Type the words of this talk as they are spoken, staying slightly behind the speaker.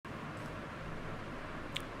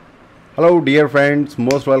Hello dear friends,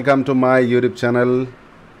 most welcome to my YouTube channel.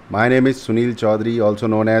 My name is Sunil Chaudhary, also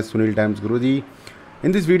known as Sunil times Guruji.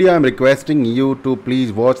 In this video I am requesting you to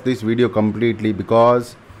please watch this video completely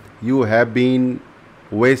because you have been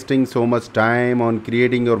wasting so much time on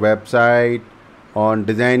creating your website, on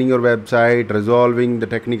designing your website, resolving the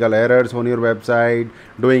technical errors on your website,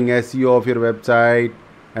 doing SEO of your website,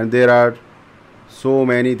 and there are so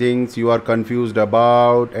many things you are confused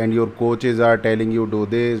about, and your coaches are telling you do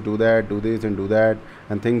this, do that, do this and do that,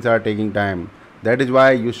 and things are taking time. That is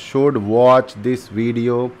why you should watch this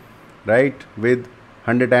video, right, with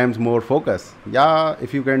 100 times more focus. Yeah,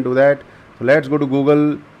 if you can do that. So let's go to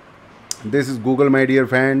Google. This is Google, my dear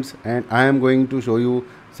friends, and I am going to show you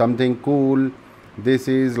something cool. This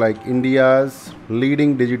is like India's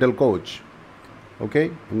leading digital coach.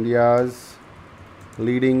 Okay, India's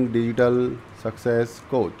leading digital success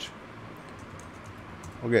coach.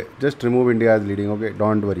 Okay, just remove India's leading. Okay,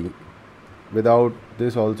 don't worry, without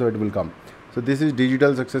this also it will come. So this is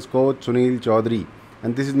digital success coach Sunil Chaudhary,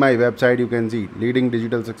 and this is my website. You can see leading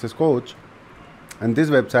digital success coach, and this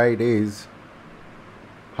website is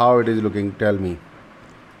how it is looking. Tell me,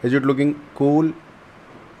 is it looking cool,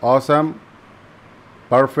 awesome,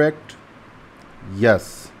 perfect?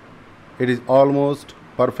 Yes, it is almost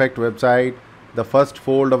perfect website. The first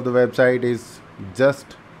fold of the website is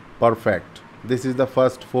just perfect. This is the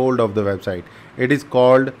first fold of the website. It is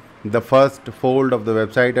called the first fold of the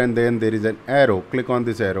website, and then there is an arrow. Click on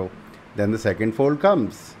this arrow, then the second fold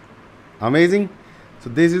comes. Amazing. So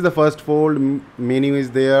this is the first fold. Menu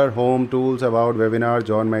is there, home, tools, about, webinar,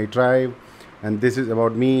 join my tribe, and this is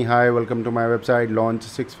about me. Hi, welcome to my website. Launch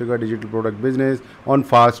 6-figure digital product business on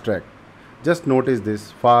fast track. Just notice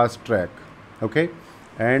this, fast track. Okay,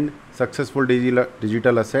 and successful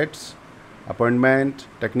digital assets, appointment,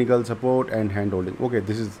 technical support and handholding. Okay,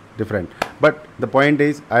 this is different, but the point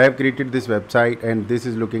is I have created this website and this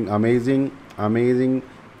is looking amazing,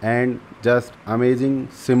 and just amazing,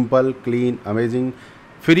 simple, clean, amazing,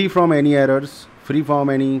 free from any errors, free from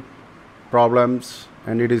any problems,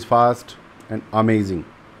 and it is fast and amazing.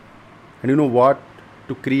 And you know what,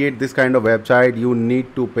 to create this kind of website you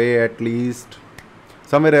need to pay at least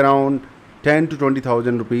somewhere around 10 to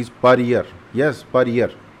 20,000 rupees per year. Yes, per year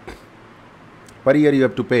you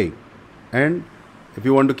have to pay. And if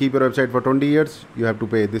you want to keep your website for 20 years, you have to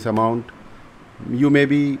pay this amount. You may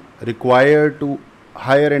be required to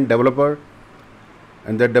hire a developer,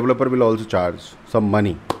 and that developer will also charge some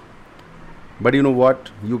money. But you know what,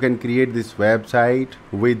 you can create this website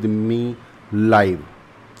with me live.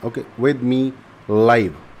 Okay, with me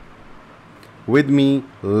live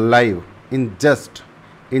in just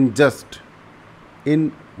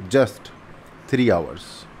 3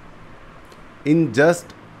 hours. In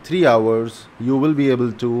just 3 hours you will be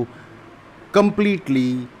able to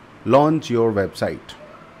completely launch your website.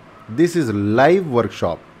 This is live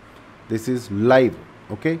workshop. This is live.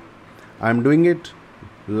 Okay, I'm doing it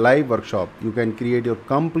live workshop. You can create your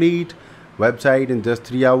complete website in just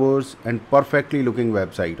 3 hours, and perfectly looking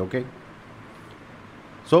website. Okay,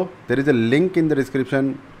 so there is a link in the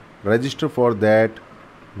description. Register for that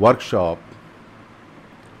workshop,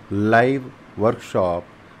 live workshop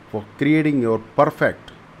for creating your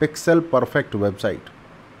perfect, pixel perfect website.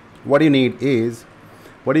 What you need is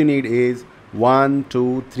 1,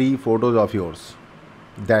 2, 3 photos of yours.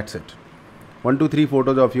 That's it. 1, 2, 3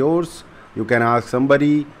 photos of yours. You can ask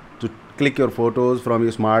somebody to click your photos from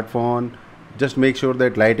your smartphone. Just make sure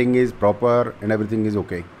that lighting is proper and everything is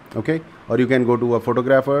okay. Okay, or you can go to a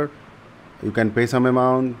photographer. You can pay some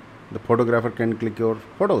amount. The photographer can click your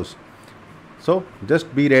photos. So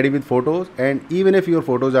just be ready with photos, and even if your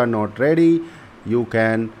photos are not ready, you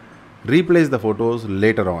can replace the photos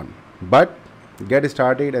later on. But get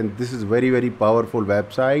started, and this is very powerful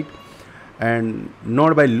website, and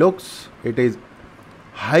not by looks, it is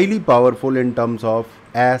highly powerful in terms of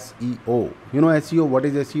SEO. You know SEO, what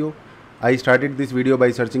is SEO? I started this video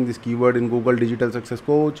by searching this keyword in Google, digital success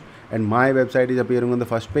coach, and my website is appearing on the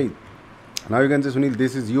first page. Now you can say, Sunil,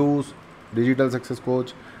 this is used digital success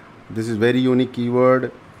coach. This is very unique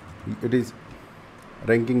keyword. It is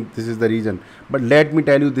ranking. This is the reason. But let me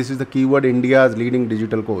tell you, this is the keyword India's leading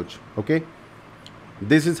digital coach. Okay,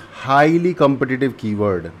 this is highly competitive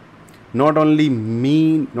keyword. Not only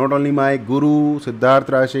me, not only my guru Siddharth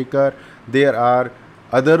Rajshekar, there are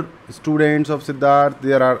other students of Siddharth,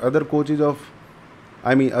 there are other coaches of,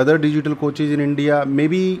 other digital coaches in India.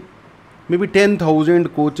 Maybe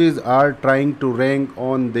 10,000 coaches are trying to rank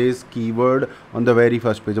on this keyword on the very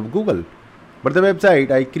first page of Google. But the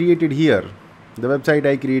website I created here,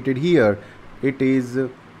 it is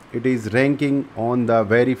ranking on the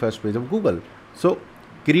very first page of Google. So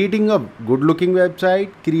creating a good looking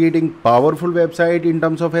website, creating powerful website in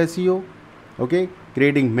terms of SEO, okay,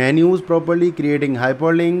 creating menus properly, creating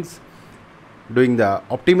hyperlinks, doing the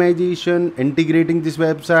optimization, integrating this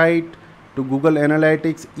website to Google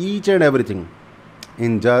Analytics, each and everything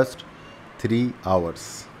in just 3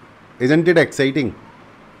 hours. Isn't it exciting?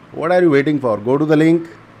 What are you waiting for? Go to the link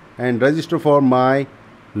and register for my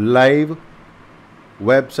live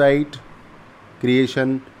website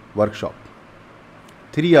creation workshop.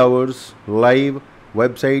 3 hours live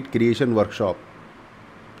website creation workshop.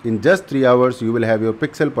 In just 3 hours, you will have your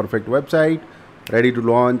pixel perfect website ready to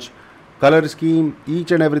launch. Color scheme,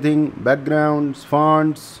 each and everything, backgrounds,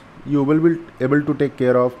 fonts, you will be able to take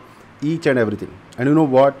care of each and everything. And you know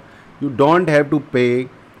what? You don't have to pay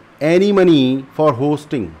any money for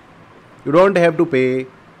hosting. You don't have to pay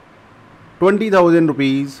 20,000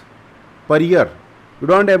 rupees per year. You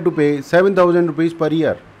don't have to pay 7,000 rupees per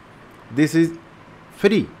year. This is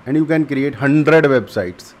free and you can create 100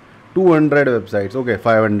 websites, 200 websites, okay,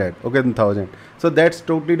 500, okay, 1000. So that's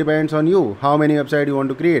totally depends on you how many websites you want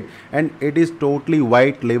to create, and it is totally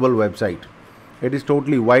white label website. It is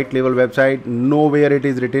totally white label website. Nowhere it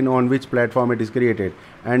is written on which platform it is created,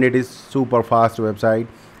 and it is super fast website.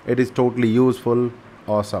 It is totally useful,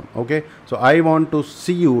 awesome. Okay, so I want to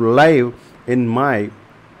see you live in my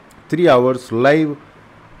 3 hours live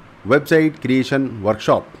website creation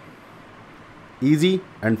workshop. Easy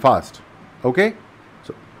and fast. Okay,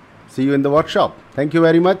 so see you in the workshop. Thank you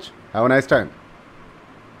very much. Have a nice time.